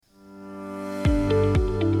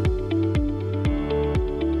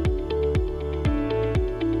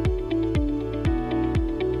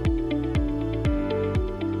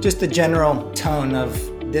just the general tone of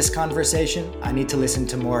this conversation. I need to listen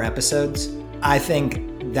to more episodes. I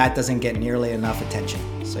think that doesn't get nearly enough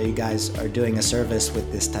attention. So you guys are doing a service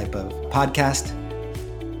with this type of podcast.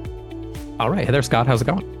 All right. Hey there, Scott. How's it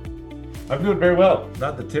going? I'm doing very well.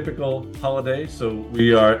 Not the typical holiday. So we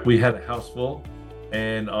had a house full,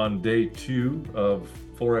 and on day 2 of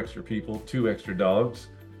 4 extra people, 2 extra dogs,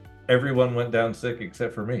 everyone went down sick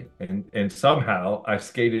except for me. And somehow I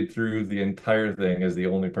skated through the entire thing as the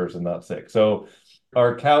only person not sick. So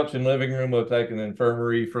our couch and living room looked like an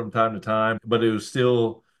infirmary from time to time, but it was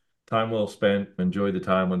still time well spent. Enjoyed the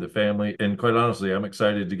time with the family. And quite honestly, I'm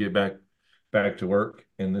excited to get back to work.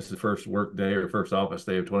 And this is the first work day or first office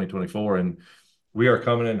day of 2024. And we are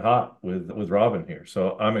coming in hot with Robin here.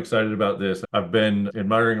 So I'm excited about this. I've been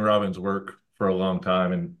admiring Robin's work for a long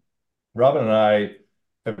time. And Robin and I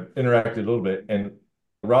have interacted a little bit. And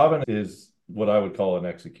Robin is what I would call an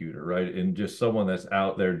executor, right? And just someone that's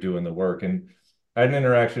out there doing the work. And I had an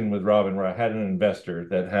interaction with Robin where I had an investor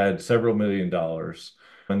that had several $1 million,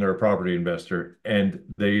 and they're a property investor.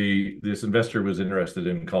 And this investor was interested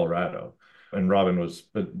in Colorado. And Robin was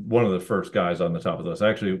one of the first guys on the top of the list.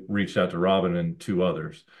 I actually reached out to Robin and 2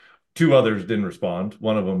 others. 2 others didn't respond,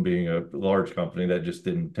 one of them being a large company that just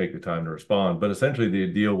didn't take the time to respond. But essentially the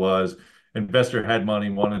deal was investor had money,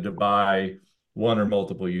 wanted to buy 1 or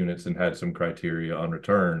multiple units, and had some criteria on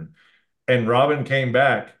return. And Robin came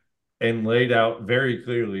back and laid out very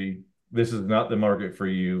clearly, this is not the market for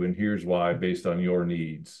you, and here's why based on your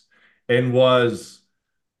needs, and was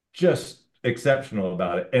just exceptional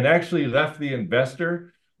about it, and actually left the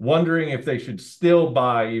investor wondering if they should still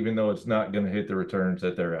buy even though it's not going to hit the returns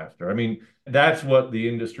that they're after. I mean, that's what the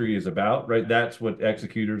industry is about, right? That's what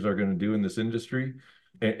executors are going to do in this industry.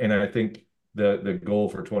 And I think the goal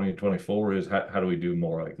for 2024 is how do we do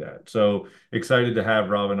more like that? So excited to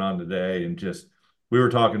have Robin on today. And just, we were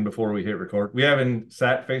talking before we hit record. We haven't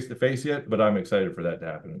sat face to face yet, but I'm excited for that to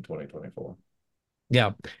happen in 2024.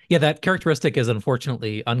 Yeah. That characteristic is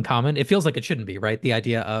unfortunately uncommon. It feels like it shouldn't be, right? The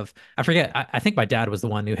idea of, I forget, I think my dad was the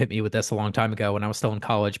one who hit me with this a long time ago when I was still in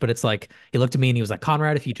college, but it's like, he looked at me and he was like,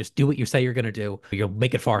 Conrad, if you just do what you say you're going to do, you'll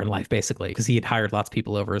make it far in life, basically, because he had hired lots of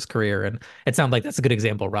people over his career. And it sounded like that's a good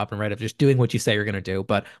example, Robin, right? Of just doing what you say you're going to do.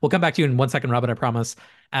 But we'll come back to you in 1 second, Robin, I promise.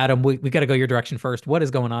 Adam, we got to go your direction first. What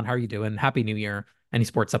is going on? How are you doing? Happy New Year. Any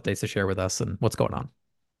sports updates to share with us and what's going on?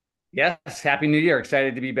 Yes, Happy New Year.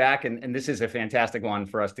 Excited to be back. And this is a fantastic one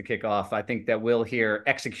for us to kick off. I think that we'll hear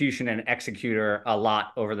execution and executor a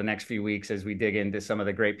lot over the next few weeks as we dig into some of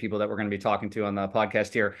the great people that we're going to be talking to on the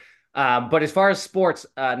podcast here. But as far as sports,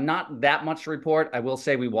 not that much to report. I will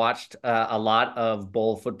say we watched a lot of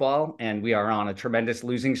bowl football, and we are on a tremendous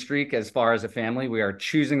losing streak as far as a family. We are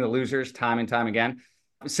choosing the losers time and time again.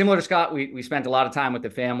 Similar to Scott, we spent a lot of time with the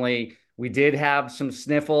family. We did have some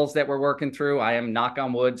sniffles that we're working through. I am, knock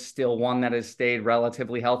on wood, still one that has stayed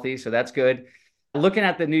relatively healthy, so that's good. Looking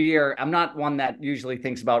at the new year, I'm not one that usually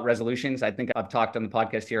thinks about resolutions. I think I've talked on the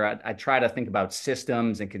podcast here. I try to think about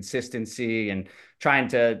systems and consistency and trying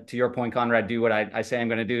to your point, Conrad, do what I say I'm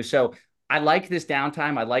going to do. So I like this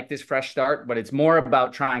downtime. I like this fresh start, but it's more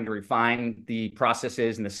about trying to refine the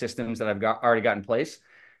processes and the systems that I've already got in place.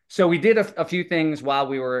 So we did a few things while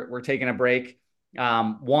we were taking a break.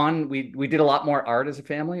 One, we did a lot more art as a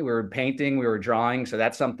family. We were painting, we were drawing. So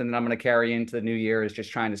that's something that I'm going to carry into the new year, is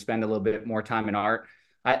just trying to spend a little bit more time in art.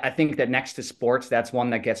 I think that next to sports, that's one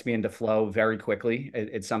that gets me into flow very quickly.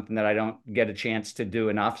 It's something that I don't get a chance to do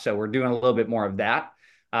enough. So we're doing a little bit more of that.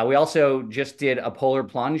 We also just did a polar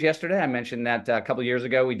plunge yesterday. I mentioned that a couple of years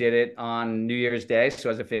ago, we did it on New Year's Day. So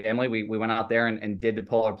as a family, we went out there and did the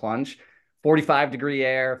polar plunge. 45-degree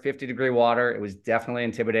air, 50-degree water. It was definitely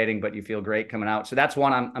intimidating, but you feel great coming out. So that's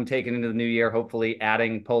one I'm taking into the new year, hopefully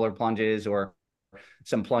adding polar plunges or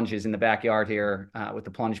some plunges in the backyard here with the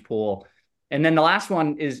plunge pool. And then the last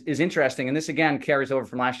one is interesting. And this, again, carries over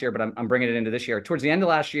from last year, but I'm bringing it into this year. Towards the end of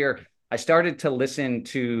last year, I started to listen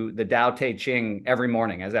to the Tao Te Ching every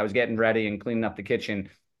morning as I was getting ready and cleaning up the kitchen.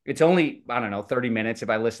 It's only, 30 minutes if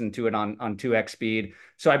I listen to it on 2x speed.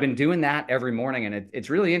 So I've been doing that every morning, and it's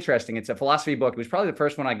really interesting. It's a philosophy book. It was probably the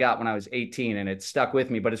first one I got when I was 18, and it stuck with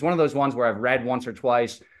me. But it's one of those ones where I've read once or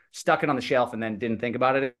twice, stuck it on the shelf, and then didn't think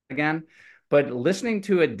about it again. But listening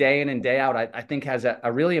to it day in and day out, I think has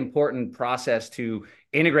a really important process to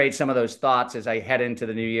integrate some of those thoughts as I head into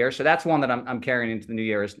the new year. So that's one that I'm carrying into the new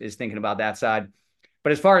year is thinking about that side.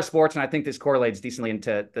 But as far as sports, and I think this correlates decently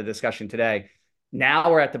into the discussion today,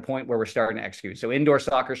 now we're at the point where we're starting to execute. So indoor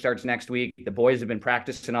soccer starts next week. The boys have been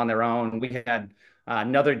practicing on their own. We had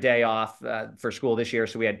Another day off for school this year.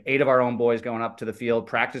 So we had 8 of our own boys going up to the field,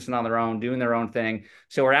 practicing on their own, doing their own thing.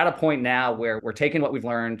 So we're at a point now where we're taking what we've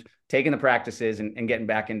learned, taking the practices and getting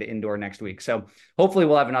back into indoor next week. So hopefully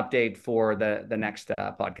we'll have an update for the next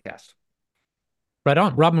podcast. Right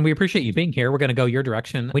on. Robin, we appreciate you being here. We're going to go your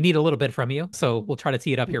direction. We need a little bit from you, so we'll try to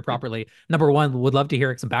tee it up here properly. Number one, would love to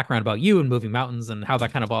hear some background about you and moving mountains and how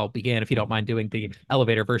that kind of all began, if you don't mind doing the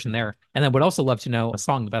elevator version there. And then would also love to know a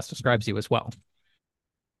song that best describes you as well.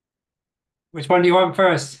 Which one do you want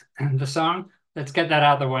first? The song? Let's get that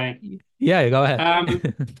out of the way. Yeah, go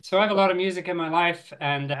ahead. So I have a lot of music in my life,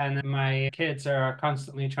 and my kids are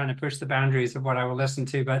constantly trying to push the boundaries of what I will listen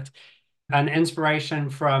to. But an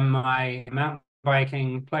inspiration from my mountain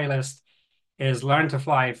biking playlist is Learn to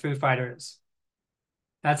Fly, Foo Fighters.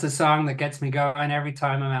 That's a song that gets me going every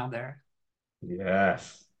time I'm out there.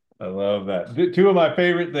 Yes, I love that. Two of my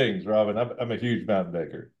favorite things, Robin. I'm a huge mountain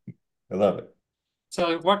biker. I love it.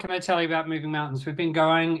 So what can I tell you about moving mountains? We've been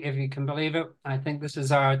going, if you can believe it, I think this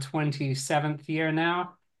is our 27th year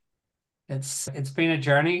now. It's been a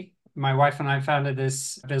journey. My wife and I founded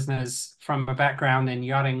this business from a background in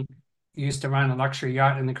yachting. Used to run a luxury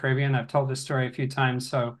yacht in the Caribbean. I've told this story a few times,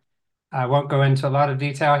 so I won't go into a lot of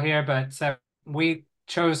detail here, but we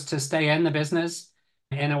chose to stay in the business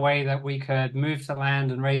in a way that we could move to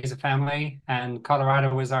land and raise a family, and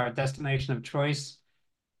Colorado was our destination of choice.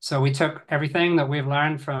 So we took everything that we've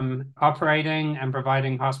learned from operating and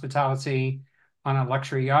providing hospitality on a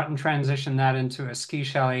luxury yacht and transitioned that into a ski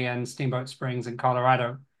chalet and Steamboat Springs in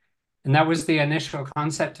Colorado. And that was the initial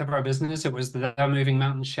concept of our business. It was the Moving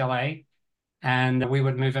Mountain Chalet. And we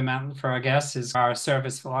would move a mountain for our guests is our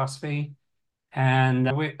service philosophy.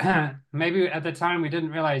 And we maybe at the time we didn't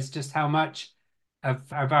realize just how much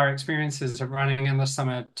of our experiences of running Endless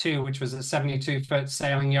Summer 2, which was a 72-foot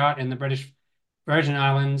sailing yacht in the British Virgin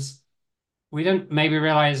Islands. We didn't maybe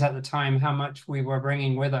realize at the time how much we were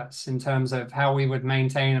bringing with us in terms of how we would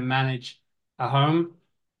maintain and manage a home.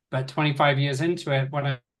 But 25 years into it,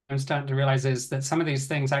 what I'm starting to realize is that some of these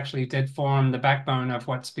things actually did form the backbone of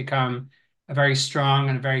what's become a very strong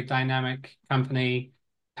and a very dynamic company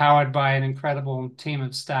powered by an incredible team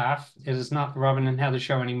of staff. It is not the Robin and Heather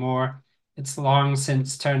show anymore. It's long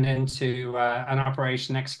since turned into an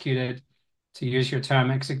operation executed, to use your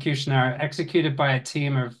term, executioner, executed by a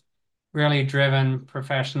team of really driven,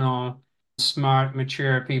 professional, smart,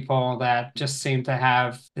 mature people that just seem to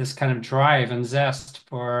have this kind of drive and zest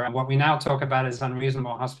for what we now talk about as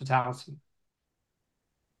unreasonable hospitality.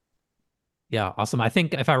 Yeah, awesome. I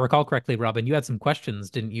think if I recall correctly, Robin, you had some questions,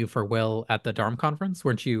 didn't you, for Will at the DARM conference?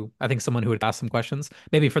 Weren't you, I think, someone who had asked some questions?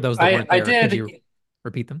 Maybe for those that weren't there, could you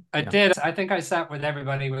repeat them? I did. I think I sat with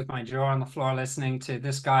everybody with my jaw on the floor listening to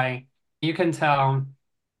this guy. You can tell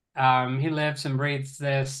he lives and breathes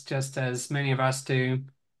this just as many of us do.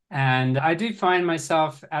 And I do find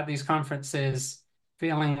myself at these conferences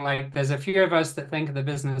feeling like there's a few of us that think of the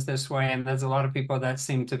business this way, and there's a lot of people that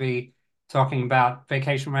seem to be talking about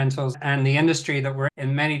vacation rentals and the industry that we're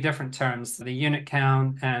in many different terms, the unit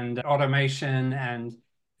count and automation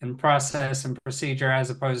and process and procedure, as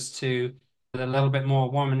opposed to the little bit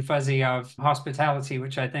more warm and fuzzy of hospitality,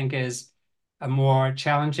 which I think is a more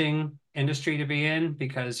challenging industry to be in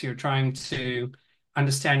because you're trying to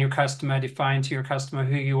understand your customer, define to your customer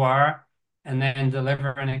who you are, and then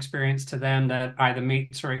deliver an experience to them that either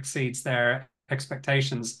meets or exceeds their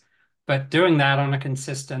expectations. But doing that on a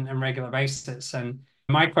consistent and regular basis. And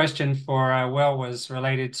my question for Will was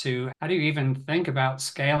related to how do you even think about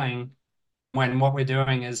scaling when what we're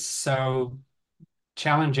doing is so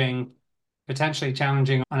challenging, potentially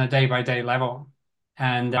challenging on a day-by-day level?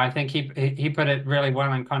 And I think he put it really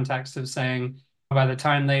well in context of saying by the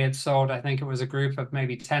time they had sold, I think it was a group of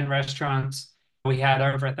maybe 10 restaurants. We had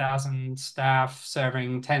over 1,000 staff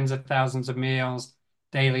serving tens of thousands of meals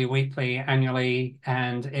daily, weekly, annually,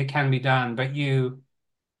 and it can be done. But he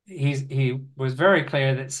was very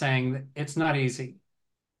clear that saying that it's not easy,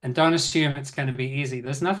 and don't assume it's going to be easy.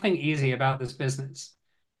 There's nothing easy about this business.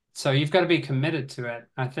 So you've got to be committed to it.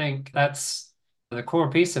 I think that's the core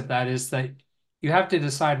piece of that, is that you have to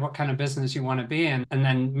decide what kind of business you want to be in and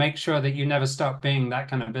then make sure that you never stop being that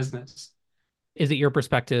kind of business. Is it your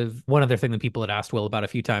perspective? One other thing that people had asked Will about a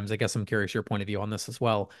few times, I guess I'm curious your point of view on this as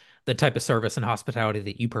well, the type of service and hospitality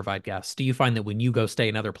that you provide guests. Do you find that when you go stay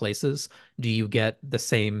in other places, do you get the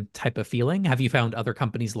same type of feeling? Have you found other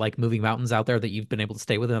companies like Moving Mountains out there that you've been able to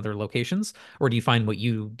stay with in other locations? Or do you find what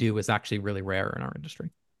you do is actually really rare in our industry?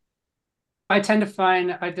 I tend to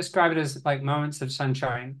find, I describe it as like moments of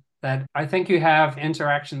sunshine, that I think you have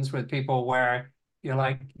interactions with people where you're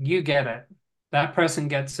like, you get it. That person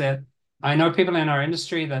gets it. I know people in our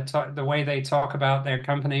industry that talk, the way they talk about their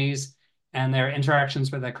companies and their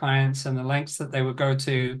interactions with their clients and the lengths that they would go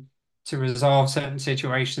to resolve certain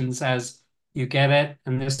situations as you get it.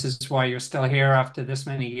 And this is why you're still here after this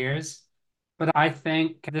many years. But I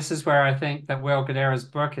think this is where I think that Will Guidera's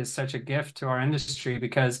book is such a gift to our industry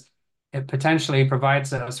because it potentially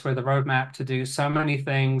provides us with a roadmap to do so many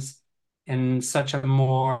things in such a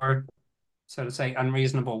more, so to say,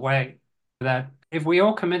 unreasonable way. That if we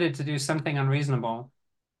all committed to do something unreasonable,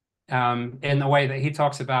 in the way that he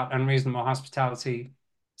talks about unreasonable hospitality,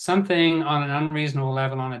 something on an unreasonable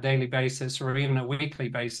level on a daily basis or even a weekly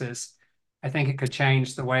basis, I think it could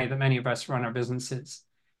change the way that many of us run our businesses.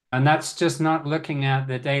 And that's just not looking at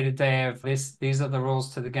the day-to-day of this. These are the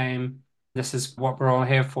rules to the game. This is what we're all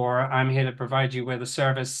here for. I'm here to provide you with a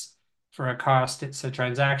service for a cost. It's a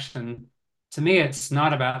transaction. To me, it's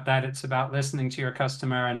not about that. It's about listening to your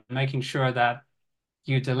customer and making sure that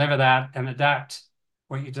you deliver that and adapt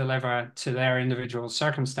what you deliver to their individual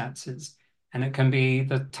circumstances. And it can be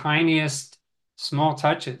the tiniest small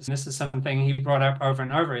touches. This is something he brought up over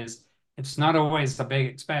and over is it's not always a big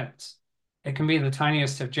expense. It can be the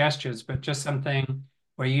tiniest of gestures, but just something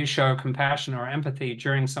where you show compassion or empathy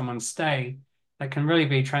during someone's stay that can really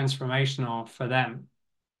be transformational for them.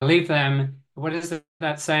 Leave them, what is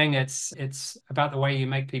that saying? It's about the way you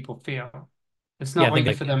make people feel. It's Yeah, not I what you think do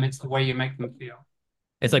like for them, it's the way you make them feel.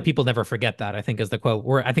 it's like people never forget that, I think is the quote.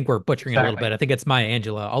 I think we're butchering it a little Exactly. bit. I think it's Maya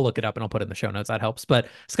Angelou. I'll look it up and I'll put it in the show notes. That helps. But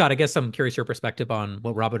Scott, I guess I'm curious your perspective on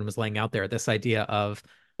what Robin was laying out there. This idea of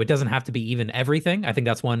it doesn't have to be even everything. I think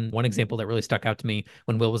that's one example that really stuck out to me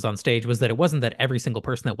when Will was on stage was that it wasn't that every single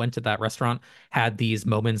person that went to that restaurant had these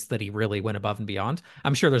moments that he really went above and beyond.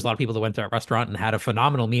 I'm sure there's a lot of people that went to that restaurant and had a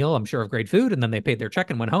phenomenal meal, I'm sure of great food, and then they paid their check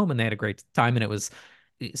and went home and they had a great time and it was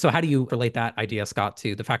so how do you relate that idea, Scott,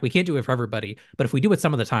 to the fact we can't do it for everybody, but if we do it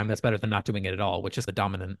some of the time, that's better than not doing it at all, which is the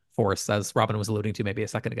dominant force, as Robin was alluding to maybe a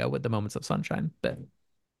second ago with the moments of sunshine. But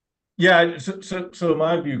Yeah, so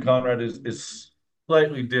my view, Conrad, is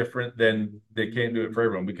slightly different than they can't do it for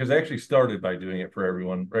everyone because they actually started by doing it for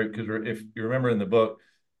everyone, right? Because if you remember in the book,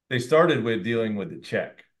 they started with dealing with the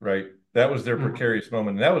check, right? That was their precarious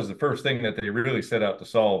moment. And that was the first thing that they really set out to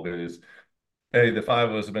solve is, hey, the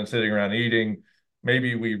five of us have been sitting around eating.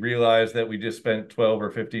 Maybe we realize that we just spent 12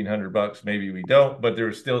 or 1,500 bucks. Maybe we don't, but there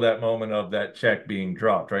was still that moment of that check being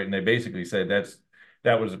dropped, right? And they basically said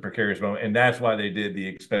that was a precarious moment. And that's why they did the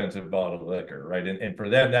expensive bottle of liquor, right? And for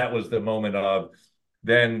them, that was the moment of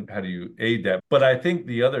then how do you aid that? But I think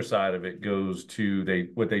the other side of it goes to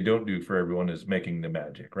what they don't do for everyone is making the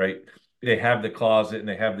magic, right? They have the closet and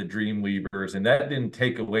they have the dream weavers, and that didn't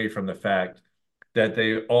take away from the fact that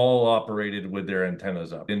they all operated with their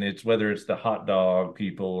antennas up. And it's whether it's the hot dog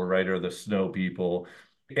people, right, or the snow people.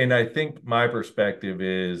 And I think my perspective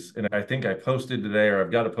is, and I think I posted today, or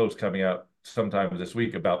I've got a post coming out sometime this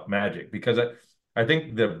week about magic, because I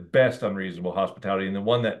think the best unreasonable hospitality and the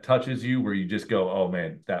one that touches you where you just go, oh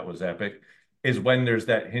man, that was epic, is when there's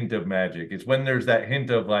that hint of magic. It's when there's that hint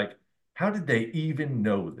of like, how did they even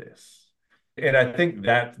know this? And I think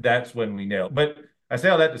that's when we nail. But I say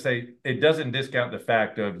all that to say it doesn't discount the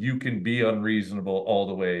fact of you can be unreasonable all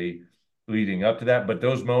the way leading up to that. But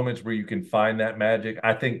those moments where you can find that magic,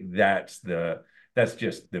 I think that's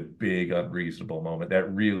just the big unreasonable moment that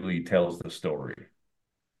really tells the story.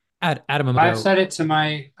 Adam, I'm I've gonna said it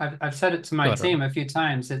to I've said it to go my ahead, Robin. team a few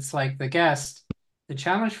times. It's like the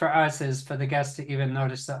challenge for us is for the guest to even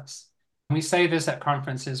notice us. We say this at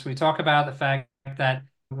conferences. We talk about the fact that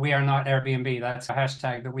we are not Airbnb. That's a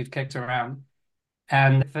hashtag that we've kicked around.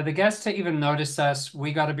 And for the guests to even notice us,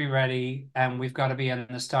 we got to be ready and we've got to be in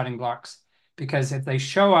the starting blocks. Because if they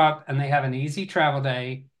show up and they have an easy travel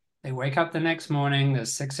day, they wake up the next morning,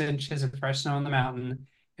 there's 6 inches of fresh snow on the mountain.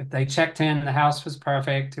 If they checked in, the house was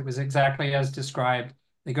perfect, it was exactly as described.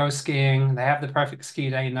 They go skiing, they have the perfect ski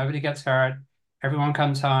day, nobody gets hurt, everyone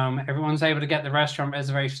comes home, everyone's able to get the restaurant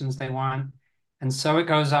reservations they want. And so it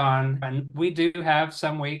goes on. And we do have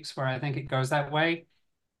some weeks where I think it goes that way.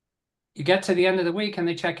 You get to the end of the week and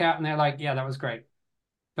they check out and they're like, yeah, that was great.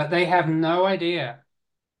 But they have no idea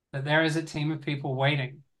that there is a team of people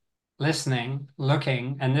waiting, listening,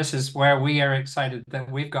 looking. And this is where we are excited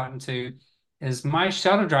that we've gotten to is my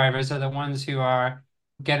shuttle drivers are the ones who are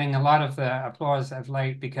getting a lot of the applause of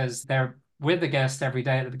late because they're with the guest every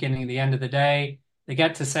day at the beginning and the end of the day. They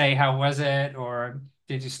get to say, how was it? Or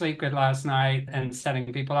did you sleep good last night? And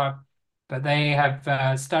setting people up. But they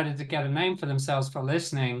have started to get a name for themselves for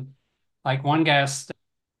listening. Like one guest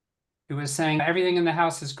who was saying everything in the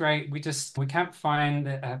house is great. We can't find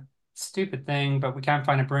a stupid thing, but we can't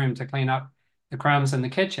find a broom to clean up the crumbs in the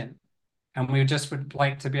kitchen. and we just would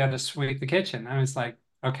like to be able to sweep the kitchen. I was like,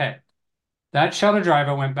 okay. That shuttle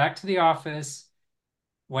driver went back to the office,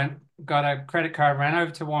 got a credit card, ran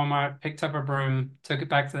over to Walmart, picked up a broom, took it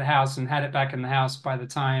back to the house, and had it back in the house by the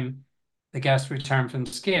time the guest returned from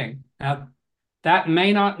skiing. Now, that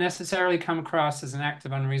may not necessarily come across as an act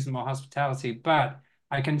of unreasonable hospitality, but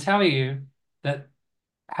I can tell you that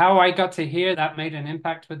how I got to hear that made an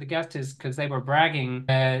impact with the guests is because they were bragging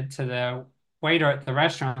to the waiter at the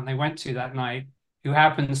restaurant they went to that night, who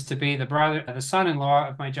happens to be the son-in-law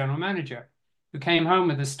of my general manager, who came home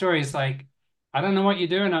with the stories like, I don't know what you're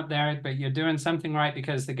doing up there, but you're doing something right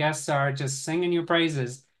because the guests are just singing your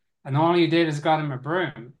praises, and all you did is got him a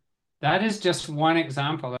broom. That is just one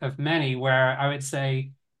example of many where I would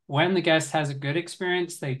say when the guest has a good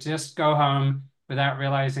experience, they just go home without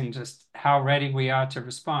realizing just how ready we are to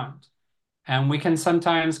respond. And we can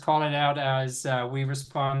sometimes call it out as we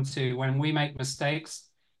respond to when we make mistakes,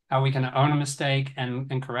 how we can own a mistake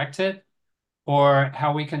and correct it, or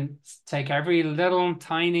how we can take every little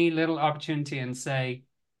tiny little opportunity and say,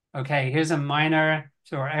 okay, here's a minor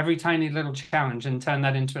or every tiny little challenge and turn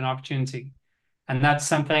that into an opportunity. And that's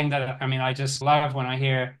something that, I mean, I just love when I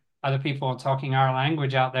hear other people talking our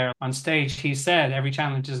language out there on stage. He said every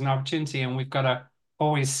challenge is an opportunity, and we've got to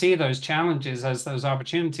always see those challenges as those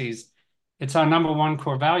opportunities. It's our number one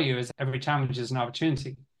core value is every challenge is an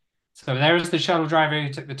opportunity. So there's the shuttle driver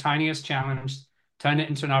who took the tiniest challenge, turned it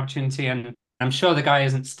into an opportunity. And I'm sure the guy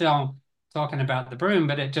isn't still talking about the broom,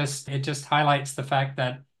 but it just highlights the fact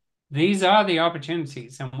that these are the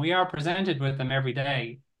opportunities and we are presented with them every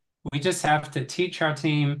day. We just have to teach our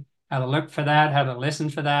team how to look for that, how to listen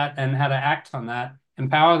for that, and how to act on that,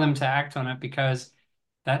 empower them to act on it, because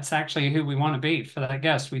that's actually who we want to be for that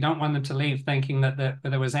guest. We don't want them to leave thinking that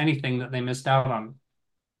there was anything that they missed out on.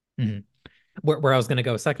 Mm-hmm. Where I was going to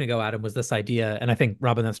go a second ago, Adam, was this idea. And I think,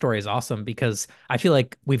 Robin, that story is awesome because I feel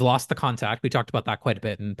like we've lost the contact. We talked about that quite a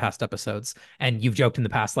bit in past episodes. And you've joked in the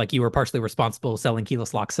past, like you were partially responsible selling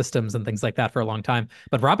keyless lock systems and things like that for a long time.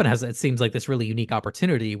 But Robin has, it seems like, this really unique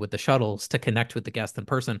opportunity with the shuttles to connect with the guest in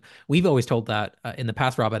person. We've always told that in the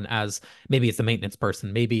past, Robin, as maybe it's the maintenance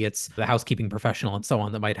person, maybe it's the housekeeping professional and so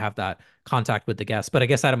on that might have that contact with the guest. But I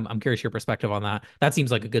guess, Adam, I'm curious your perspective on that. That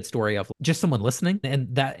seems like a good story of just someone listening.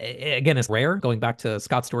 And that, again, is rare. Going back to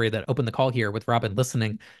Scott's story that opened the call here with Robin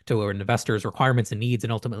listening to an investor's requirements and needs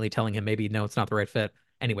and ultimately telling him maybe, no, it's not the right fit.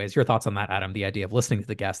 Anyways, your thoughts on that, Adam, the idea of listening to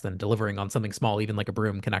the guest and delivering on something small, even like a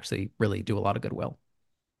broom, can actually really do a lot of goodwill.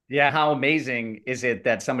 Yeah, how amazing is it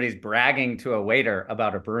that somebody's bragging to a waiter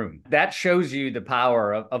about a broom? That shows you the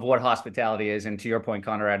power of what hospitality is, and to your point,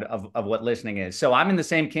 Conrad, of what listening is. So I'm in the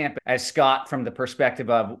same camp as Scott from the perspective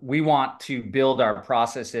of we want to build our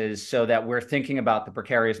processes so that we're thinking about the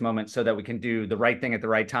precarious moment so that we can do the right thing at the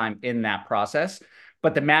right time in that process.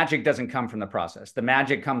 But the magic doesn't come from the process. The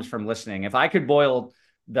magic comes from listening. If I could boil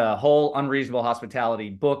the whole unreasonable hospitality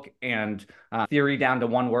book and theory down to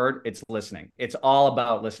one word, it's listening. It's all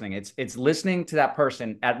about listening. It's listening to that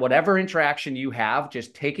person at whatever interaction you have,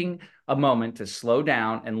 just taking a moment to slow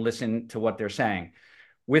down and listen to what they're saying.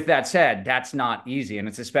 With that said, that's not easy. And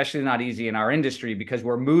it's especially not easy in our industry because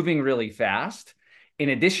we're moving really fast. In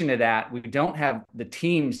addition to that, we don't have the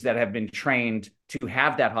teams that have been trained to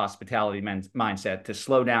have that hospitality mindset, to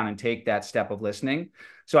slow down and take that step of listening.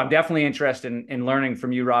 So I'm definitely interested in learning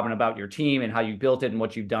from you, Robin, about your team and how you built it and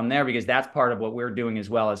what you've done there, because that's part of what we're doing as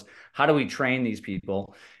well, as how do we train these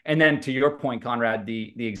people? And then to your point, Conrad,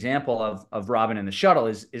 the example of Robin and the shuttle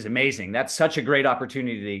is amazing. That's such a great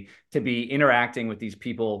opportunity to be interacting with these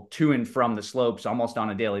people to and from the slopes almost on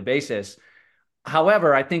a daily basis.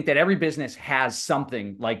 However, I think that every business has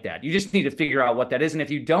something like that. You just need to figure out what that is. And if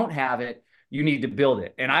you don't have it, you need to build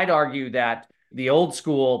it. And I'd argue that the old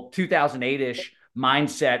school 2008-ish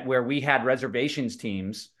mindset where we had reservations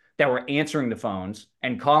teams that were answering the phones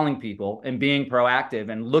and calling people and being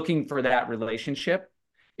proactive and looking for that relationship.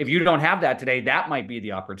 If you don't have that today, that might be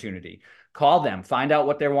the opportunity. Call them, find out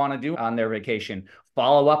what they want to do on their vacation,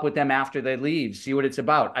 follow up with them after they leave, see what it's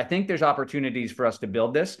about. I think there's opportunities for us to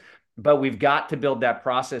build this, but we've got to build that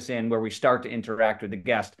process in where we start to interact with the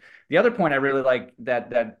guest. The other point I really like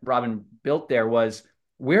that Robin built there was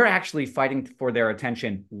we're actually fighting for their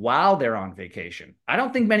attention while they're on vacation. I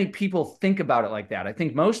don't think many people think about it like that. I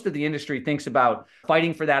think most of the industry thinks about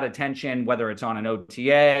fighting for that attention, whether it's on an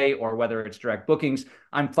OTA or whether it's direct bookings.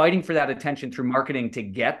 I'm fighting for that attention through marketing to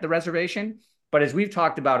get the reservation. But as we've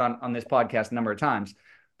talked about on this podcast a number of times,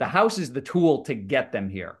 the house is the tool to get them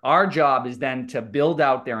here. Our job is then to build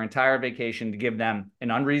out their entire vacation to give them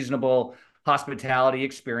an unreasonable hospitality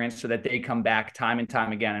experience so that they come back time and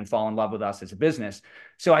time again and fall in love with us as a business.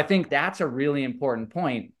 So I think that's a really important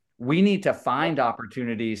point. We need to find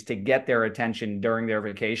opportunities to get their attention during their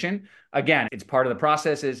vacation. Again, it's part of the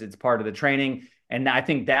processes, it's part of the training. And I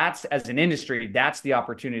think that's, as an industry, that's the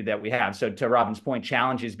opportunity that we have. So to Robin's point,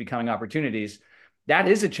 challenges becoming opportunities. That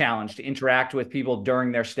is a challenge to interact with people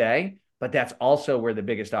during their stay, but that's also where the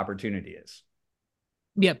biggest opportunity is.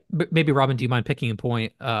 Yeah, maybe Robin, do you mind picking a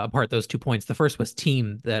point apart those 2 points? The first was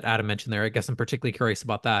team that Adam mentioned there. I guess I'm particularly curious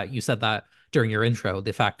about that. You said that during your intro,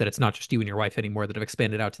 the fact that it's not just you and your wife anymore that have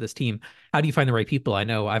expanded out to this team. How do you find the right people? I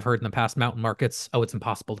know I've heard in the past mountain markets, oh, it's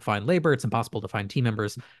impossible to find labor, it's impossible to find team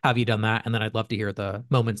members. How have you done that? And then I'd love to hear the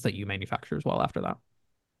moments that you manufacture as well after that.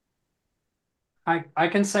 I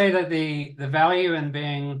can say that the value in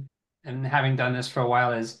being and having done this for a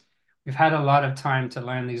while is we've had a lot of time to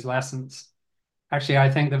learn these lessons. Actually,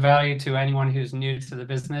 I think the value to anyone who's new to the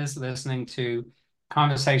business, listening to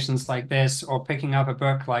conversations like this or picking up a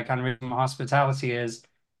book like Unreasonable Hospitality is,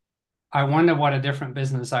 I wonder what a different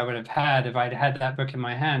business I would have had if I'd had that book in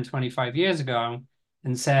my hand 25 years ago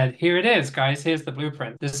and said, here it is, guys, here's the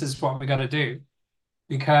blueprint. This is what we got to do.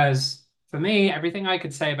 Because for me, everything I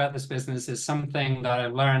could say about this business is something that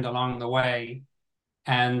I've learned along the way.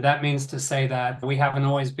 And that means to say that we haven't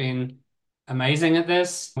always been amazing at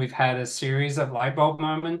this. We've had a series of light bulb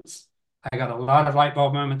moments. I got a lot of light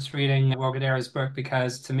bulb moments reading Wogadera's book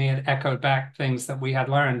because to me it echoed back things that we had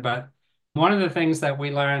learned. But one of the things that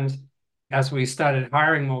we learned as we started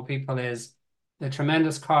hiring more people is the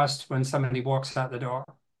tremendous cost when somebody walks out the door.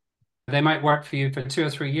 They might work for you for 2 or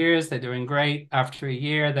 3 years. They're doing great. After a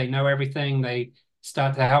year, they know everything. They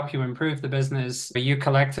start to help you improve the business. You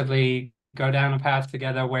collectively go down a path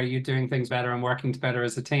together where you're doing things better and working better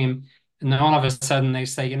as a team. And then all of a sudden they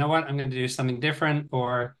say, you know what, I'm going to do something different,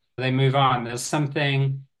 or they move on. There's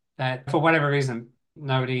something that, for whatever reason,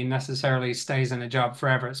 nobody necessarily stays in a job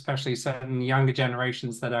forever, especially certain younger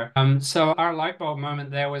generations that are. So our light bulb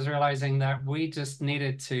moment there was realizing that we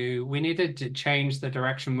needed to change the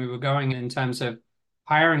direction we were going in terms of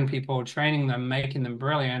hiring people, training them, making them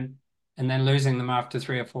brilliant, and then losing them after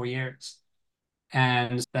 3 or 4 years.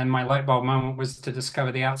 And then my light bulb moment was to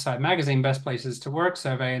discover the Outside Magazine Best Places to Work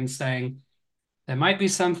survey and saying, there might be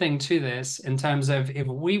something to this in terms of if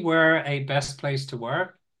we were a best place to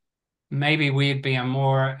work, maybe we'd be a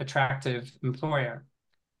more attractive employer.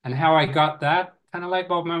 And how I got that kind of light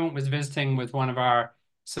bulb moment was visiting with one of our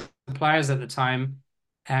suppliers at the time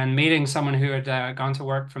and meeting someone who had gone to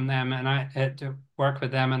work from them, and I had to work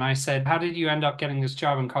with them. And I said, how did you end up getting this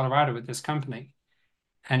job in Colorado with this company?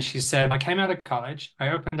 And she said, I came out of college, I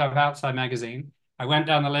opened up Outside Magazine, I went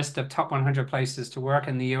down the list of top 100 places to work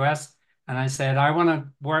in the US, and I said, I want to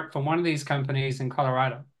work for one of these companies in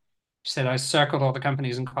Colorado. She said, I circled all the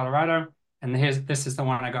companies in Colorado, and this is the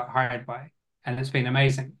one I got hired by. And it's been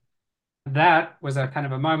amazing. That was a kind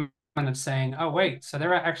of a moment of saying, oh, wait, so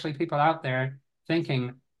there are actually people out there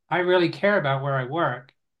thinking, I really care about where I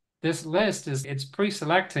work. This list it's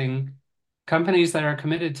pre-selecting companies that are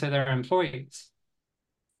committed to their employees.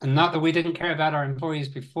 And not that we didn't care about our employees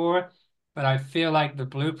before, but I feel like the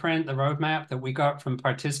blueprint, the roadmap that we got from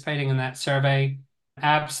participating in that survey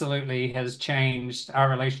absolutely has changed our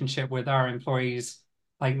relationship with our employees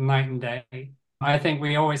like night and day. I think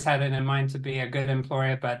we always had it in mind to be a good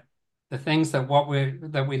employer, but the things that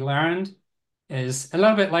we learned is a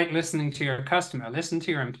little bit like listening to your customer, listen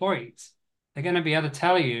to your employees. They're going to be able to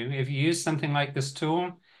tell you if you use something like this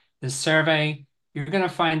tool, this survey, you're going to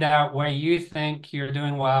find out where you think you're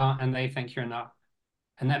doing well and they think you're not.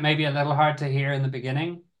 And that may be a little hard to hear in the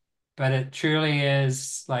beginning, but it truly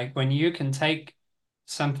is like when you can take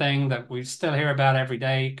something that we still hear about every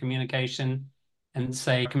day, communication, and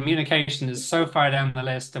say communication is so far down the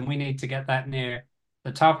list and we need to get that near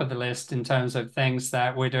the top of the list in terms of things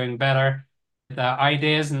that we're doing better. The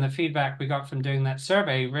ideas and the feedback we got from doing that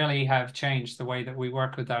survey really have changed the way that we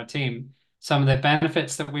work with our team. Some of the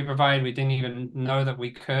benefits that we provide, we didn't even know that we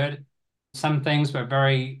could. Some things were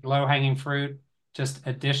very low-hanging fruit, just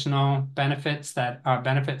additional benefits that our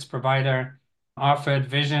benefits provider offered: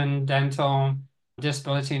 vision, dental,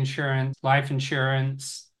 disability insurance, life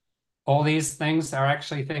insurance. All these things are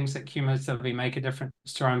actually things that cumulatively make a difference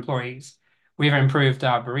to our employees. We've improved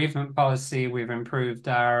our bereavement policy. We've improved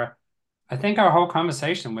I think our whole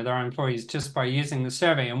conversation with our employees just by using the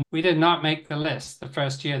survey. And we did not make the list the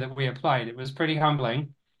first year that we applied. It was pretty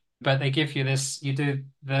humbling, but they give you this, you do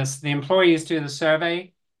this, the employees do the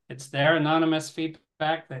survey. It's their anonymous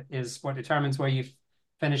feedback that is what determines where you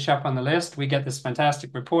finish up on the list. We get this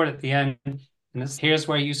fantastic report at the end, and here's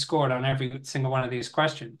where you scored on every single one of these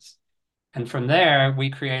questions. And from there,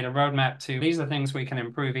 we create a roadmap to, these are things we can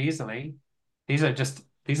improve easily. These are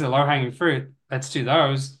low-hanging fruit. Let's do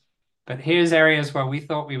those. But here's areas where we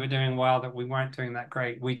thought we were doing well that we weren't doing that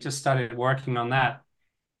great. We just started working on that.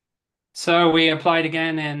 So we applied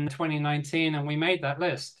again in 2019 and we made that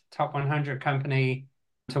list, top 100 company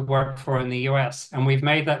to work for in the US. And we've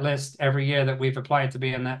made that list every year that we've applied to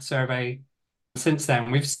be in that survey since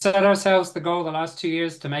then. We've set ourselves the goal the last 2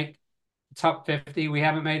 years to make the top 50. We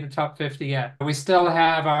haven't made the top 50 yet. We still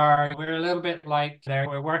have we're a little bit like there.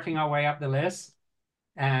 We're working our way up the list.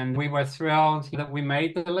 And we were thrilled that we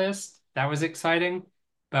made the list. That was exciting.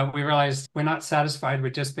 But we realized we're not satisfied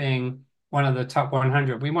with just being one of the top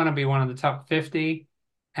 100. We want to be one of the top 50.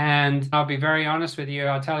 And I'll be very honest with you.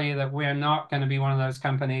 I'll tell you that we're not going to be one of those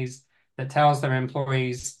companies that tells their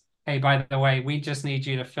employees, hey, by the way, we just need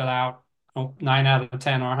you to fill out 9 out of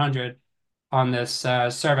 10 or 100 on this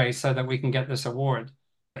survey so that we can get this award.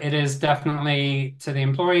 It is definitely to the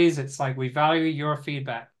employees, it's like we value your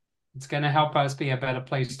feedback. It's going to help us be a better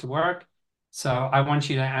place to work. So I want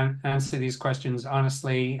you to answer these questions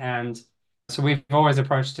honestly. And so we've always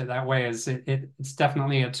approached it that way, as it's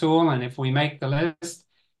definitely a tool. And if we make the list,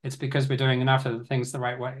 it's because we're doing enough of the things the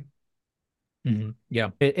right way. Yeah,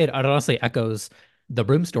 it honestly echoes the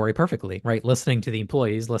room story perfectly, right? Listening to the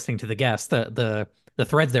employees, listening to the guests, the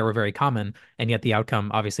threads there were very common, and yet the outcome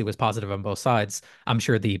obviously was positive on both sides. I'm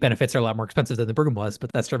sure the benefits are a lot more expensive than the broom was,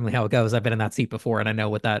 but that's certainly how it goes. I've been in that seat before, and I know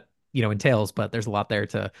what that entails, but there's a lot there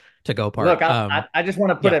to go apart. Look, I just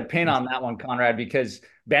want to put Yeah. a pin on that one, Conrad, because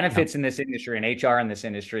benefits in this industry and HR in this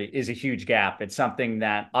industry is a huge gap. It's something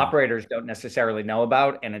that operators don't necessarily know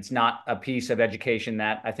about, and it's not a piece of education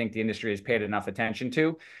that I think the industry has paid enough attention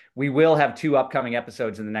to. We will have 2 upcoming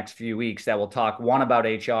episodes in the next few weeks that will talk, 1 about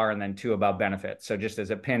HR and then 2 about benefits. So just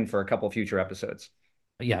as a pin for a couple future episodes.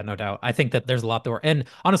 Yeah, no doubt. I think that there's a lot there. And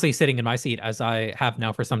honestly, sitting in my seat, as I have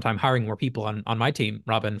now for some time, hiring more people on my team,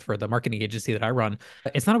 Robin, for the marketing agency that I run,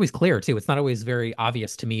 it's not always clear too. It's not always very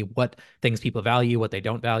obvious to me what things people value, what they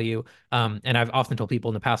don't value. And I've often told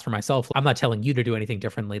people in the past for myself, I'm not telling you to do anything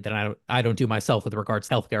differently than I don't do myself with regards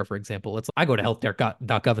to healthcare, for example. It's I go to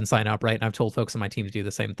healthcare.gov and sign up, right? And I've told folks on my team to do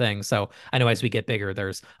the same thing. So I know as we get bigger,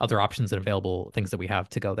 there's other options and available things that we have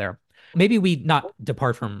to go there. Maybe we not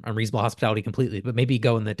depart from unreasonable hospitality completely, but maybe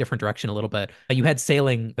go in the different direction a little bit. You had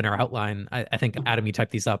sailing in our outline. I think, Adam, you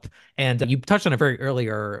typed these up. And you touched on it very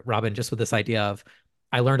earlier, Robin, just with this idea of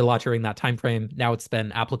I learned a lot during that time frame. Now it's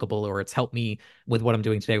been applicable, or it's helped me with what I'm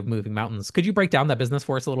doing today with moving mountains. Could you break down that business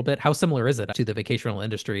for us a little bit? How similar is it to the vacation rental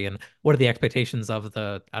industry? And what are the expectations of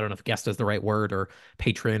I don't know if guest is the right word, or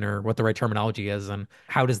patron, or what the right terminology is? And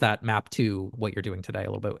how does that map to what you're doing today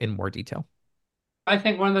a little bit in more detail? I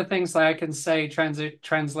think one of the things that I can say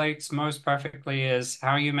translates most perfectly is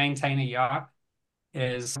how you maintain a yacht.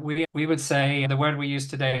 Is we would say the word we use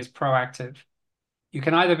today is proactive. You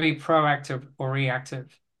can either be proactive or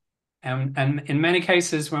reactive. And in many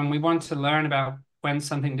cases, when we want to learn about when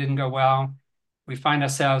something didn't go well, we find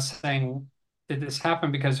ourselves saying, did this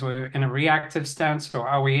happen because we're in a reactive stance, or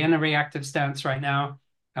are we in a reactive stance right now?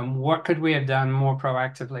 And what could we have done more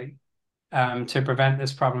proactively to prevent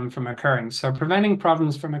this problem from occurring? So preventing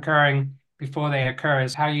problems from occurring before they occur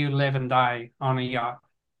is how you live and die on a yacht.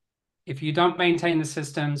 If you don't maintain the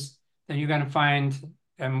systems, then you're going to find,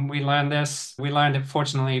 and we learned it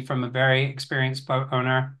fortunately from a very experienced boat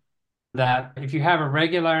owner, that if you have a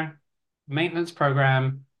regular maintenance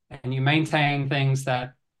program and you maintain things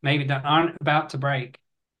that maybe that aren't about to break,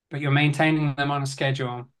 but you're maintaining them on a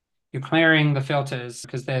schedule, you're clearing the filters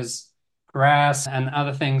because there's grass and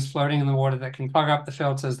other things floating in the water that can clog up the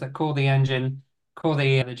filters that cool the engine, cool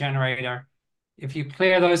the generator. If you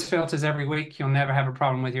clear those filters every week, you'll never have a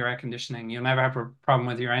problem with your air conditioning. You'll never have a problem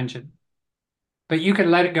with your engine. But you could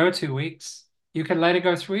let it go 2 weeks. You could let it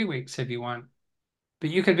go 3 weeks if you want. But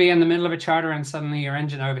you could be in the middle of a charter and suddenly your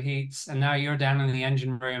engine overheats, and now you're down in the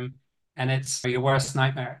engine room and it's your worst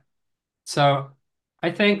nightmare. So I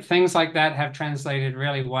think things like that have translated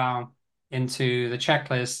really well into the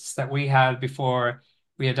checklists that we had before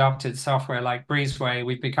we adopted software like Breezeway.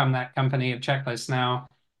 We've become that company of checklists now,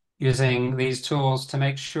 using these tools to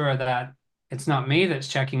make sure that it's not me that's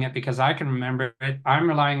checking it because I can remember it. I'm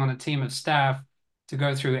relying on a team of staff to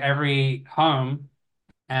go through every home,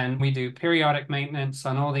 and we do periodic maintenance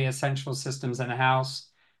on all the essential systems in a house,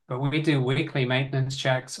 but we do weekly maintenance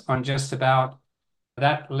checks on just about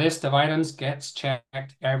that list of items gets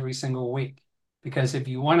checked every single week. Because if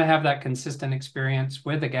you want to have that consistent experience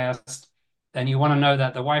with the guest, then you want to know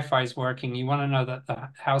that the Wi-Fi is working. You want to know that the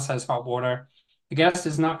house has hot water. The guest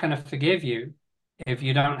is not going to forgive you if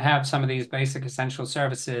you don't have some of these basic essential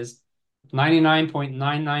services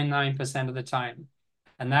 99.999% of the time.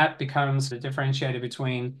 And that becomes the differentiator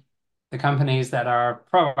between The companies that are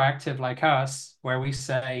proactive like us, where we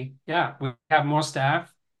say, yeah, we have more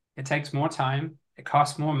staff, it takes more time, it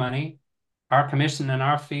costs more money. Our commission and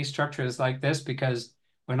our fee structure is like this because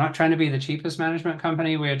we're not trying to be the cheapest management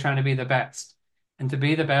company, we are trying to be the best. And to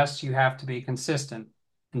be the best, you have to be consistent.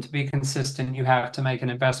 And to be consistent, you have to make an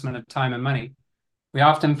investment of time and money. We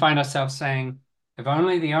often find ourselves saying, if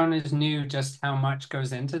only the owners knew just how much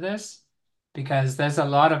goes into this, because there's a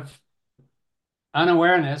lot of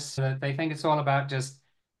unawareness that they think it's all about just,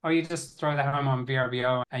 oh, you just throw the home on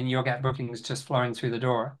VRBO and you'll get bookings just flowing through the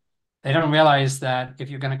door. They don't realize that if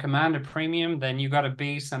you're going to command a premium, then you got to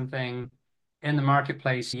be something in the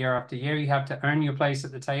marketplace year after year. You have to earn your place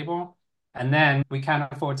at the table. And then we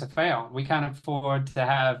can't afford to fail. We can't afford to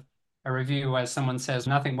have a review where someone says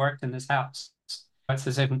nothing worked in this house. It's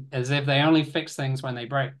as if they only fix things when they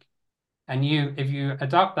break. And if you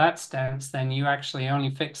adopt that stance, then you actually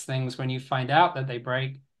only fix things when you find out that they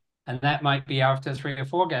break. And that might be after 3 or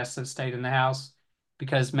 4 guests have stayed in the house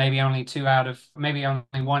because maybe only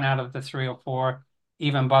one out of the 3 or 4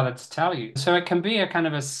 even bothered to tell you. So it can be a kind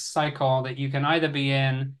of a cycle that you can either be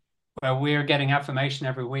in where we're getting affirmation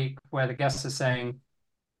every week, where the guests are saying,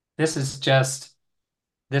 this is just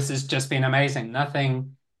been amazing.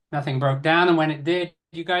 Nothing broke down. And when it did,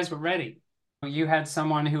 you guys were ready. You had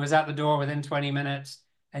someone who was at the door within 20 minutes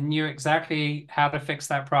and knew exactly how to fix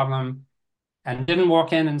that problem and didn't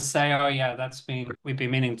walk in and say, oh yeah, we've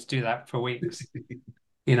been meaning to do that for weeks.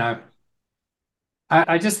 You know,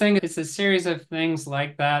 I just think it's a series of things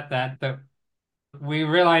like that we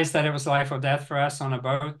realized that it was life or death for us on a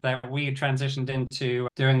boat, that we transitioned into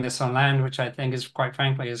doing this on land, which I think is quite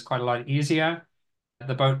a lot easier.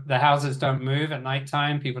 The houses don't move at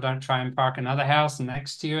nighttime. People don't try and park another house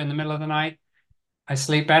next to you in the middle of the night. I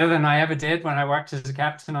sleep better than I ever did when I worked as a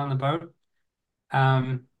captain on the boat.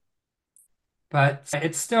 But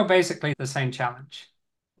it's still basically the same challenge.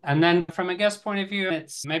 And then from a guest point of view,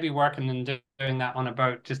 it's maybe working and doing that on a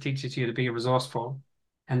boat just teaches you to be resourceful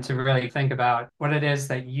and to really think about what it is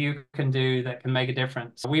that you can do that can make a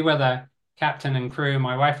difference. We were the captain and crew.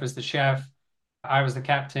 My wife was the chef. I was the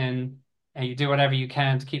captain. And you do whatever you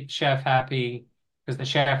can to keep the chef happy because the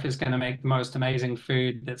chef is going to make the most amazing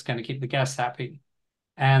food that's going to keep the guests happy.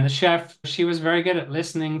 And the chef, she was very good at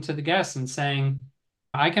listening to the guests and saying,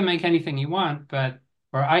 I can make anything you want, or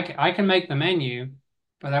I can make the menu,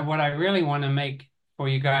 but what I really want to make for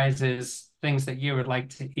you guys is things that you would like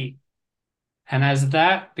to eat. And as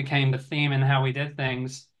that became the theme in how we did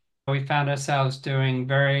things, we found ourselves doing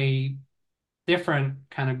very different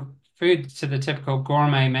kind of food to the typical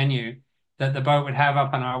gourmet menu that the boat would have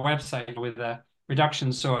up on our website with a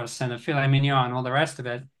reduction sauce and a filet mignon and all the rest of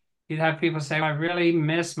it. You'd have people say, I really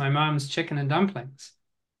miss my mom's chicken and dumplings.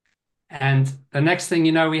 And the next thing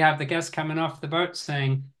you know, we have the guests coming off the boat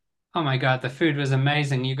saying, oh my God, the food was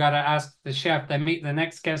amazing. You got to ask the chef. They meet the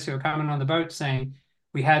next guests who are coming on the boat saying,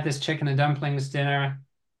 we had this chicken and dumplings dinner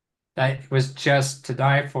that was just to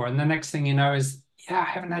die for. And the next thing you know is, yeah, I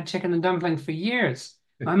haven't had chicken and dumpling for years.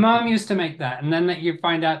 My mom used to make that. And then you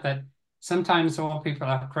find out that sometimes all people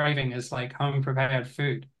are craving is like home prepared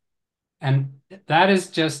food. And that is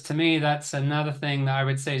just, to me, that's another thing that I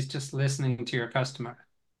would say is just listening to your customer.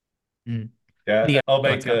 Mm. Yeah, I'll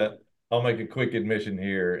let's make go. a quick admission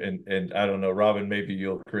here, and I don't know, Robin, maybe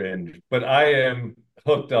you'll cringe, but I am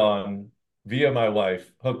hooked on via my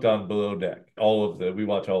wife, hooked on Below Deck. We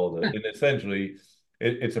watch all of it, and essentially,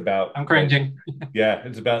 it's about I'm cringing. yeah,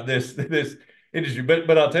 it's about this industry.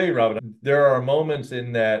 But I'll tell you, Robin, there are moments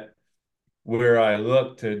in that where I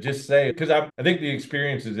look to just say, because I think the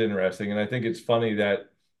experience is interesting. And I think it's funny that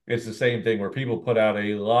it's the same thing where people put out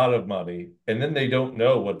a lot of money and then they don't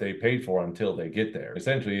know what they paid for until they get there.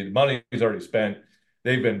 Essentially, the money is already spent.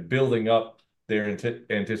 They've been building up their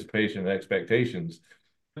anticipation and expectations.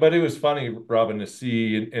 But it was funny, Robin, to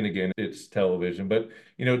see, and again, it's television, but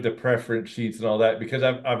the preference sheets and all that, because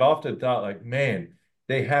I've often thought like, man,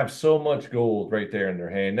 they have so much gold right there in their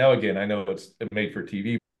hand. Now, again, I know it's made for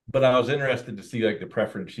TV, but I was interested to see like the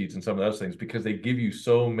preference sheets and some of those things because they give you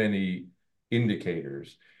so many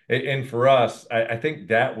indicators. And for us, I think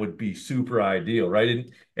that would be super ideal, right?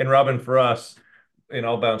 And Robin, for us, and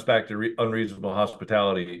I'll bounce back to unreasonable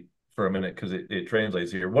hospitality for a minute because it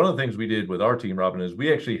translates here. One of the things we did with our team, Robin, is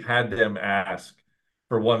we actually had them ask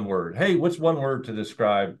for one word. Hey, what's one word to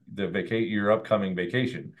describe your upcoming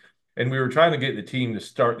vacation? And we were trying to get the team to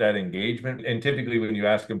start that engagement. And typically when you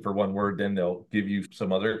ask them for one word, then they'll give you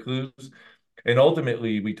some other clues. And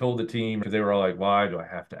ultimately we told the team, because they were all like, why do I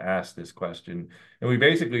have to ask this question? And we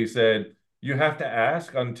basically said, you have to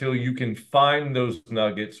ask until you can find those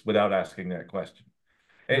nuggets without asking that question.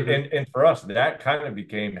 And for us, that kind of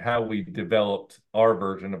became how we developed our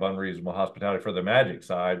version of unreasonable hospitality for the magic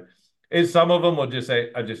side. Is some of them will just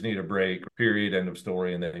say, I just need a break, period, end of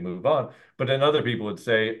story, and then they move on. But then other people would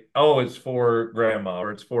say, oh, it's for grandma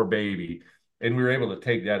or it's for baby. And we were able to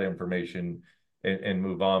take that information and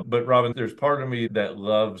move on. But Robin, there's part of me that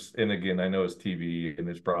loves, and again, I know it's TV and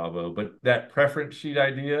it's Bravo, but that preference sheet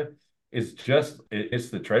idea is just, it's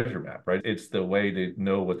the treasure map, right? It's the way to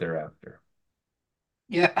know what they're after.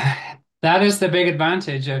 Yeah, that is the big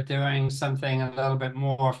advantage of doing something a little bit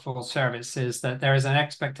more full service, is that there is an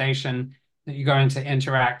expectation that you're going to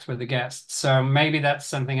interact with the guests. So maybe that's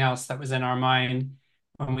something else that was in our mind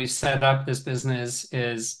when we set up this business,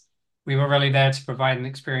 is we were really there to provide an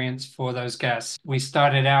experience for those guests. We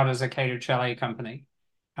started out as a catered chalet company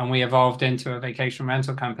and we evolved into a vacation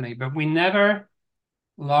rental company, but we never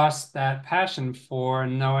lost that passion for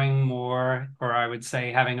knowing more, or I would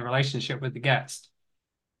say having a relationship with the guest.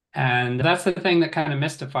 And that's the thing that kind of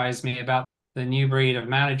mystifies me about the new breed of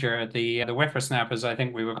manager, the whippersnappers, I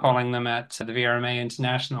think we were calling them at the VRMA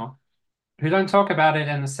International, who don't talk about it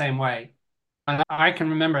in the same way. And I can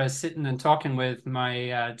remember sitting and talking with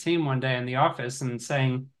my team one day in the office and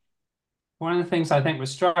saying, one of the things I think we're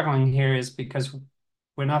struggling here is because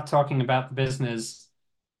we're not talking about the business.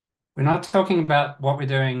 We're not talking about what we're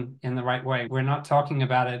doing in the right way. We're not talking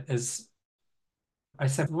about it as, I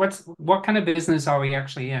said, what kind of business are we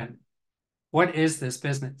actually in? What is this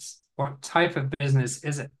business? What type of business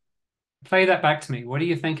is it? Play that back to me. What do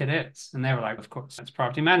you think it is? And they were like, of course, it's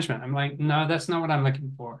property management. I'm like, no, that's not what I'm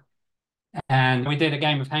looking for. And we did a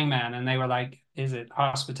game of hangman and they were like, is it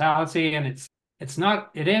hospitality? And it's not,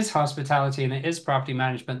 it is hospitality and it is property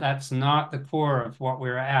management. That's not the core of what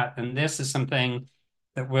we're at. And this is something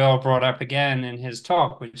that Will brought up again in his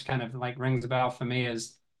talk, which kind of like rings a bell for me,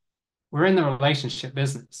 is we're in the relationship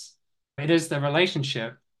business. It is the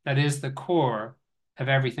relationship that is the core of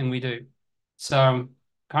everything we do. So,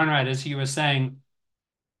 Conrad, as you were saying,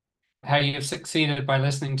 how you've succeeded by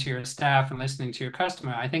listening to your staff and listening to your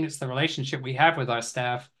customer, I think it's the relationship we have with our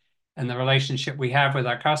staff and the relationship we have with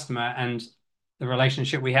our customer and the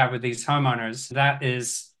relationship we have with these homeowners. That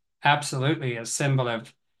is absolutely a symbol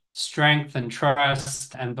of strength and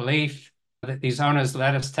trust and belief that these owners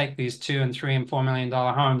let us take these $2 and $3 and $4 million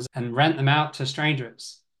homes and rent them out to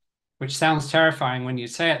strangers, which sounds terrifying when you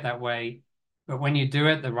say it that way. But when you do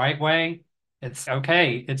it the right way, it's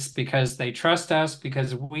okay. It's because they trust us,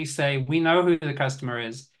 because we say we know who the customer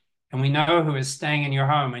is and we know who is staying in your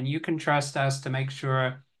home. And you can trust us to make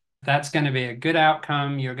sure that's going to be a good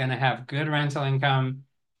outcome. You're going to have good rental income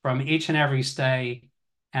from each and every stay,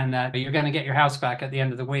 and that you're going to get your house back at the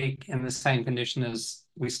end of the week in the same condition as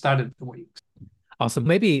we started the week. Awesome.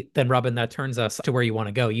 Maybe then, Robin, that turns us to where you want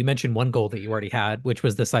to go. You mentioned one goal that you already had, which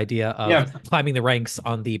was this idea of climbing the ranks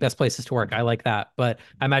on the best places to work. I like that, but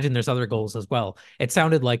I imagine there's other goals as well. It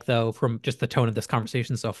sounded like, though, from just the tone of this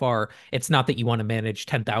conversation so far, it's not that you want to manage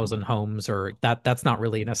 10,000 homes, or that's not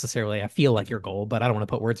really necessarily, I feel like, your goal, but I don't want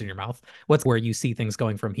to put words in your mouth. What's where you see things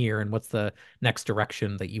going from here, and what's the next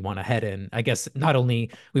direction that you want to head in? I guess not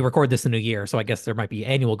only we record this in a year, so I guess there might be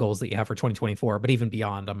annual goals that you have for 2024, but even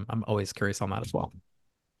beyond, I'm always curious on that as well.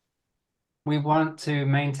 We want to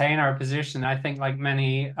maintain our position. I think, like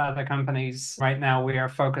many other companies right now, we are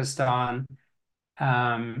focused on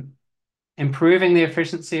improving the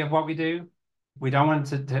efficiency of what we do. We don't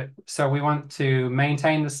want so we want to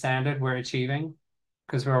maintain the standard we're achieving,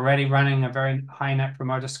 because we're already running a very high net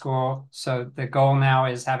promoter score. So the goal now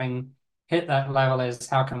is, having hit that level, is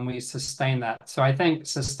how can we sustain that? So I think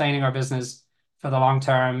sustaining our business for the long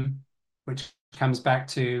term, which comes back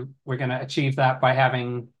to, we're going to achieve that by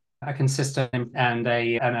having a consistent and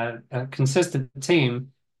a consistent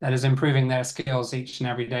team that is improving their skills each and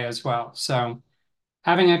every day as well. So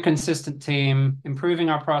having a consistent team, improving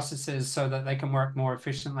our processes so that they can work more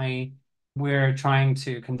efficiently. We're trying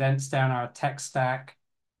to condense down our tech stack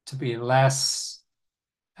to be less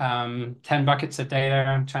 10 buckets of data.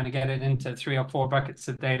 I'm trying to get it into 3 or 4 buckets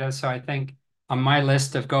of data. So I think on my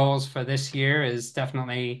list of goals for this year is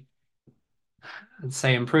definitely, let's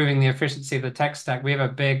say, improving the efficiency of the tech stack. We have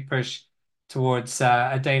a big push towards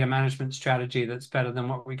a data management strategy that's better than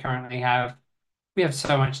what we currently have. We have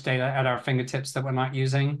so much data at our fingertips that we're not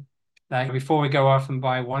using, that before we go off and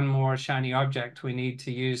buy one more shiny object, we need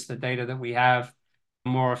to use the data that we have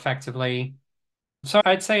more effectively. So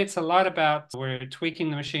I'd say it's a lot about, we're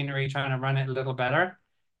tweaking the machinery, trying to run it a little better,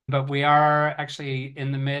 but we are actually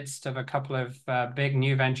in the midst of a couple of big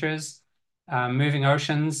new ventures. Moving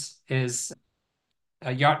Oceans is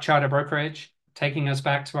a yacht charter brokerage, taking us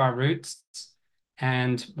back to our roots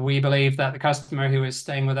And we believe that the customer who is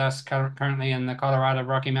staying with us currently in the Colorado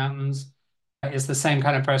Rocky Mountains is the same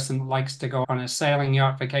kind of person that likes to go on a sailing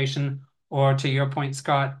yacht vacation, or to your point,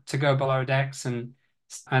 Scott, to go below decks and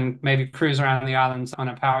maybe cruise around the islands on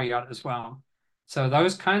a power yacht as well. So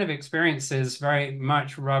those kind of experiences very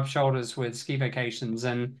much rub shoulders with ski vacations,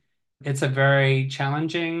 and it's a very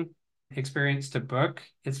challenging experience to book.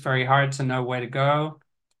 It's very hard to know where to go.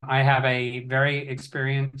 I have a very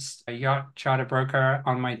experienced yacht charter broker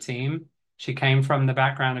on my team. She came from the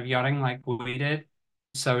background of yachting like we did.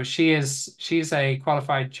 So she's a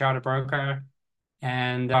qualified charter broker.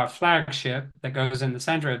 And our flagship that goes in the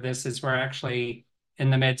center of this is we're actually in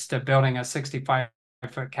the midst of building a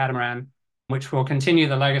 65-foot catamaran, which will continue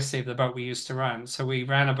the legacy of the boat we used to run. So we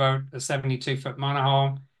ran a boat, a 72-foot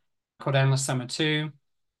monohull called Endless Summer 2.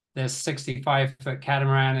 This 65-foot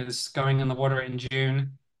catamaran is going in the water in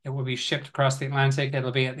June. It will be shipped across the Atlantic.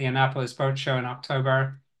 It'll be at the Annapolis Boat Show in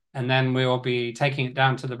October. And then we will be taking it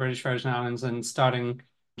down to the British Virgin Islands and starting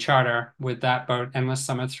charter with that boat, Endless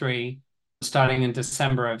Summer 3, starting in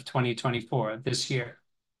December of 2024, this year.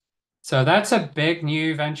 So that's a big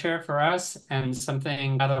new venture for us and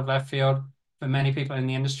something out of left field for many people in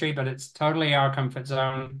the industry, but it's totally our comfort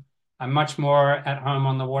zone. I'm much more at home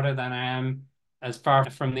on the water than I am as far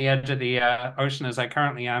from the edge of the ocean as I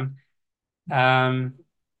currently am.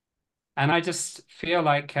 And I just feel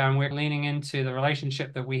like we're leaning into the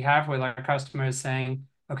relationship that we have with our customers, saying,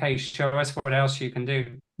 okay, show us what else you can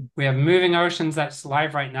do. We have Moving Oceans that's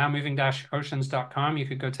live right now, moving-oceans.com. You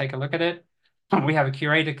could go take a look at it. We have a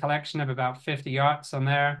curated collection of about 50 yachts on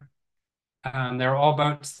there. They're all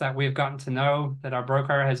boats that we've gotten to know that our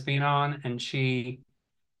broker has been on, and she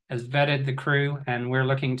has vetted the crew, and we're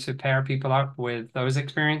looking to pair people up with those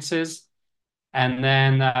experiences. And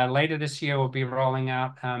then later this year, we'll be rolling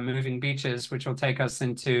out Moving Beaches, which will take us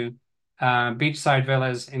into beachside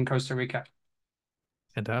villas in Costa Rica.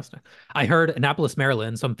 Fantastic. I heard Annapolis,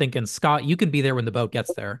 Maryland. So I'm thinking, Scott, you can be there when the boat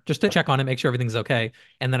gets there just to check on it, make sure everything's okay.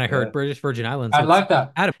 And then I heard British Virgin Islands. I like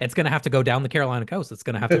that. Adam, it's going to have to go down the Carolina coast. It's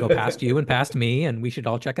going to have to go past you and past me, and we should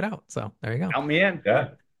all check it out. So there you go. Count me in. Yeah.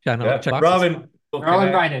 Check Robin, we're all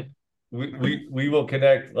invited. We will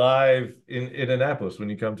connect live in Annapolis when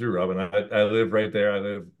you come through, Robin. I live right there. I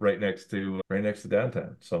live right next to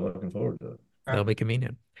downtown. So I'm looking forward to it. That'll be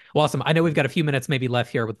convenient. Well, awesome. I know we've got a few minutes maybe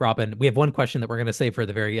left here with Robin. We have one question that we're going to save for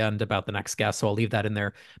the very end about the next guest, so I'll leave that in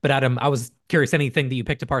there. But Adam, I was curious, anything that you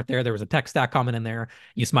picked apart there? There was a tech stack comment in there.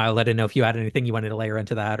 You smiled. I didn't know if you had anything you wanted to layer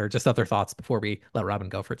into that or just other thoughts before we let Robin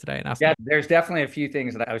go for today. And yeah, there's definitely a few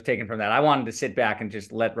things that I was taking from that. I wanted to sit back and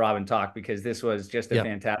just let Robin talk because this was just a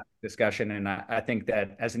fantastic discussion. And I think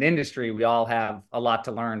that as an industry, we all have a lot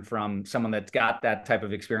to learn from someone that's got that type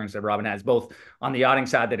of experience that Robin has, both on the yachting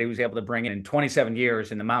side that he was able to bring in 27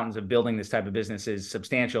 years in the mountains of building this type of business is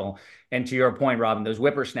substantial. And to your point, Robin, those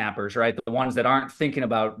whippersnappers, right? The ones that aren't thinking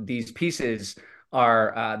about these pieces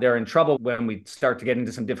are they're in trouble when we start to get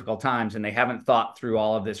into some difficult times and they haven't thought through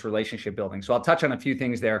all of this relationship building. So I'll touch on a few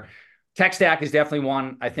things there. Tech stack is definitely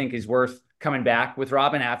one I think is worth coming back with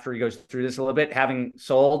Robin after he goes through this a little bit. Having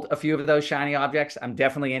sold a few of those shiny objects, I'm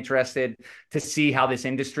definitely interested to see how this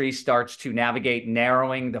industry starts to navigate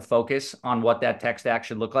narrowing the focus on what that tech stack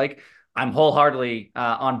should look like. I'm wholeheartedly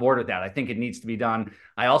on board with that. I think it needs to be done.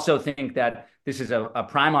 I also think that this is a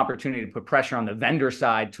prime opportunity to put pressure on the vendor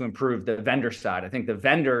side to improve the vendor side. I think the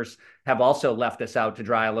vendors have also left us out to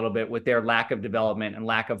dry a little bit with their lack of development and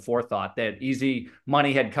lack of forethought. That easy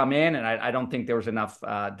money had come in, and I don't think there was enough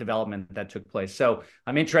development that took place. So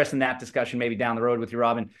I'm interested in that discussion maybe down the road with you,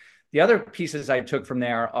 Robin. The other pieces I took from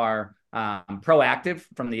there are proactive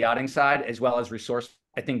from the yachting side as well as resourceful.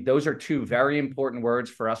 I think those are two very important words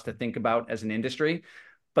for us to think about as an industry.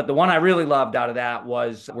 But the one I really loved out of that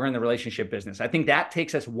was we're in the relationship business. I think that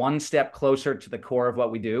takes us one step closer to the core of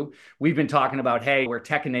what we do. We've been talking about, hey, we're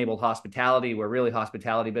tech-enabled hospitality. We're really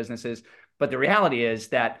hospitality businesses. But the reality is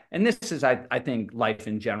that, and this is, I think, life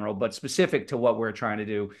in general, but specific to what we're trying to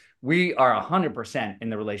do, we are 100% in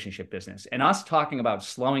the relationship business. And us talking about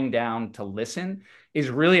slowing down to listen is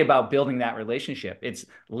really about building that relationship. It's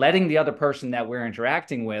letting the other person that we're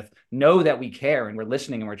interacting with know that we care and we're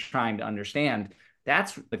listening and we're trying to understand.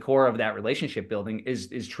 That's the core of that relationship building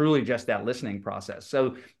is truly just that listening process.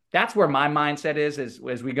 So that's where my mindset is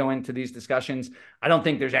as we go into these discussions. I don't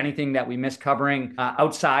think there's anything that we miss covering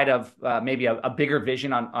outside of maybe a bigger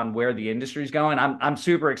vision on where the industry is going. I'm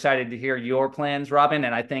super excited to hear your plans, Robin.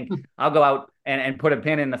 And I think I'll go out and put a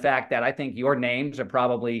pin in the fact that I think your names are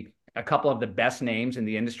probably a couple of the best names in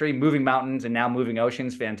the industry. Moving Mountains and now Moving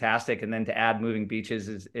Oceans, fantastic. And then to add Moving Beaches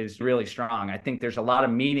is really strong. I think there's a lot of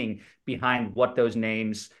meaning behind what those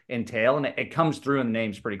names entail, and it comes through in the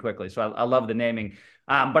names pretty quickly. So I love the naming.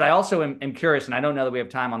 But I also am curious, and I don't know that we have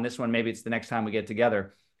time on this one. Maybe it's the next time we get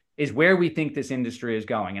together, is where we think this industry is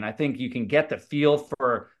going. And I think you can get the feel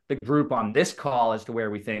for the group on this call as to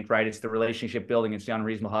where we think, right? It's the relationship building, it's the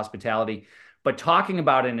unreasonable hospitality. But talking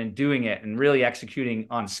about it and doing it and really executing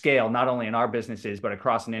on scale, not only in our businesses, but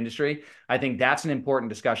across an industry, I think that's an important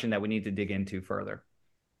discussion that we need to dig into further.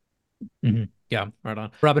 Mm-hmm. Yeah, right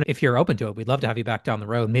on. Robin, if you're open to it, we'd love to have you back down the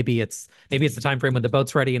road. Maybe it's the time frame when the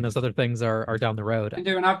boat's ready and those other things are down the road. We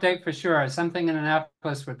can do an update for sure. Something in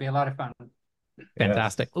Annapolis would be a lot of fun.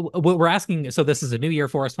 Fantastic. Yes. We're asking, so this is a new year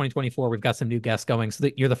for us, 2024. We've got some new guests going. So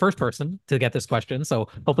you're the first person to get this question. So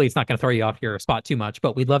hopefully it's not going to throw you off your spot too much,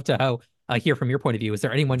 but we'd love to hear from your point of view. Is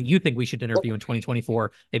there anyone you think we should interview in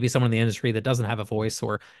 2024? Maybe someone in the industry that doesn't have a voice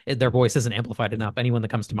or their voice isn't amplified enough. Anyone that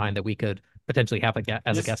comes to mind that we could potentially have a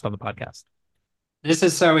guest on the podcast? This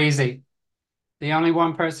is so easy. The only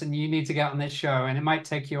one person you need to get on this show, and it might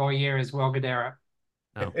take you all year, is Will Guidara.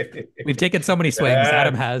 No. We've taken so many swings.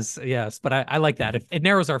 Adam has, yes, but I like that. It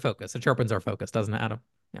narrows our focus. It sharpens our focus, doesn't it, Adam?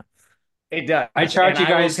 Yeah. It does. I charge you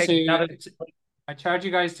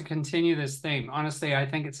guys to continue this theme. Honestly, I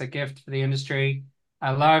think it's a gift for the industry.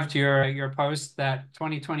 I loved your post that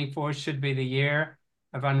 2024 should be the year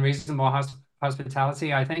of unreasonable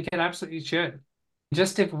hospitality. I think it absolutely should.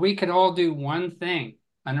 Just if we could all do one thing,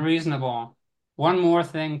 unreasonable, one more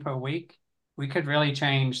thing per week, we could really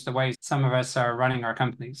change the way some of us are running our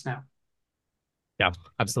companies now. Yeah,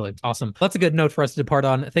 absolutely. Awesome. That's a good note for us to depart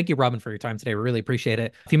on. Thank you, Robin, for your time today. We really appreciate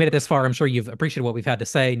it. If you made it this far, I'm sure you've appreciated what we've had to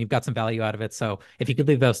say and you've got some value out of it. So if you could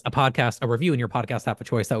leave us a review in your podcast app of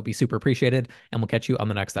choice, that would be super appreciated. And we'll catch you on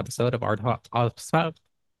the next episode of Art of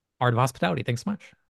Hospitality. Thanks so much.